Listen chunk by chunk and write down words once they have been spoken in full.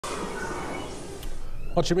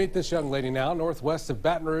Well, you meet this young lady now, northwest of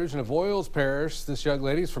Baton Rouge in Avoyelles Parish. This young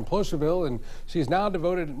lady is from Plocherville, and she's now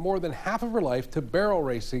devoted more than half of her life to barrel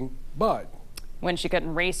racing. But when she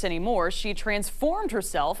couldn't race anymore, she transformed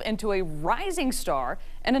herself into a rising star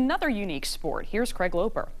in another unique sport. Here's Craig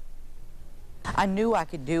Loper. I knew I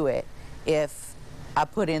could do it if I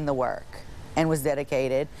put in the work and was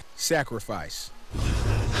dedicated. Sacrifice,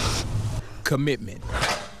 commitment,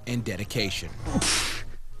 and dedication.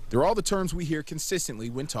 They're all the terms we hear consistently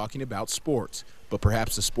when talking about sports, but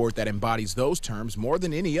perhaps the sport that embodies those terms more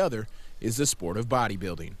than any other is the sport of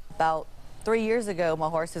bodybuilding. About 3 years ago, my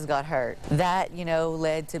horses got hurt. That,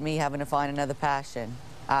 led to me having to find another passion.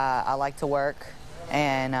 I like to work,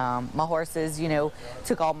 and my horses,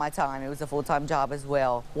 took all my time. It was a full-time job as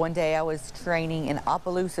well. One day I was training in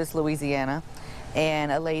Opelousas, Louisiana,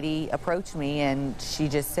 and a lady approached me and she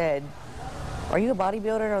just said, "Are you a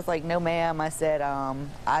bodybuilder?" And I was like, "No, ma'am." I said,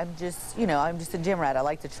 I'm just a gym rat. I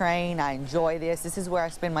like to train. I enjoy this. This is where I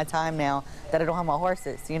spend my time now that I don't have my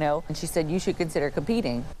horses, And she said, "You should consider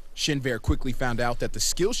competing." Chenevert quickly found out that the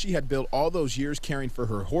skills she had built all those years caring for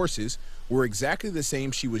her horses were exactly the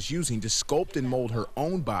same she was using to sculpt and mold her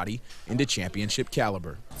own body into championship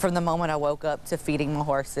caliber. From the moment I woke up to feeding my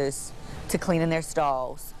horses, to cleaning their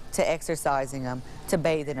stalls, to exercising them, to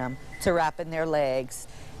bathing them, to wrapping their legs,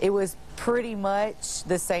 it was pretty much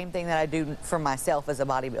the same thing that I do for myself as a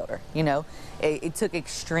bodybuilder. It took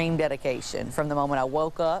extreme dedication from the moment I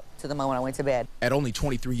woke up to the moment I went to bed. At only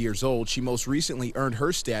 23 years old, she most recently earned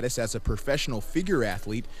her status as a professional figure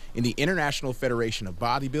athlete in the International Federation of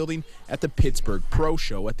Bodybuilding at the Pittsburgh Pro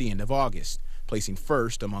Show at the end of August, placing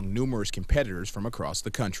first among numerous competitors from across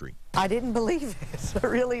the country. I didn't believe it. I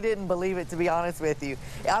really didn't believe it, to be honest with you.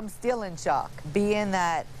 I'm still in shock, being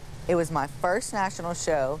that it was my first national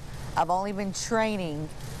show. I've only been training,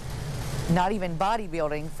 not even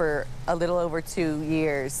bodybuilding, for a little over 2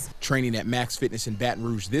 years. Training at Max Fitness in Baton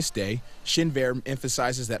Rouge this day, Chenevert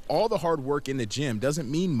emphasizes that all the hard work in the gym doesn't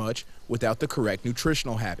mean much without the correct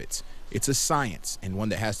nutritional habits. It's a science, and one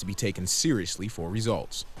that has to be taken seriously for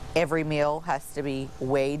results. Every meal has to be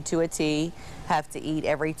weighed to a T, have to eat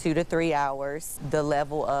every 2 to 3 hours. The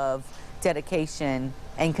level of dedication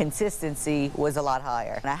and consistency was a lot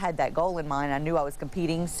higher. And I had that goal in mind. I knew I was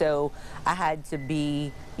competing, so I had to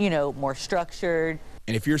be, more structured.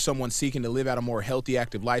 And if you're someone seeking to live out a more healthy,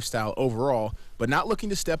 active lifestyle overall, but not looking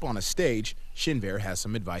to step on a stage, Chenevert has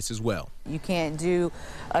some advice as well. You can't do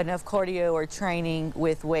enough cardio or training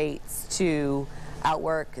with weights to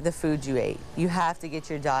outwork the food you ate. You have to get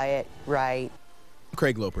your diet right.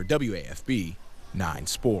 Craig Loper, WAFB 9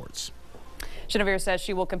 Sports. Chenevert says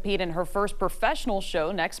she will compete in her first professional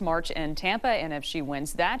show next March in Tampa, and if she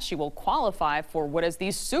wins that, she will qualify for what is the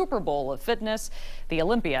Super Bowl of fitness, the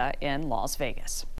Olympia in Las Vegas.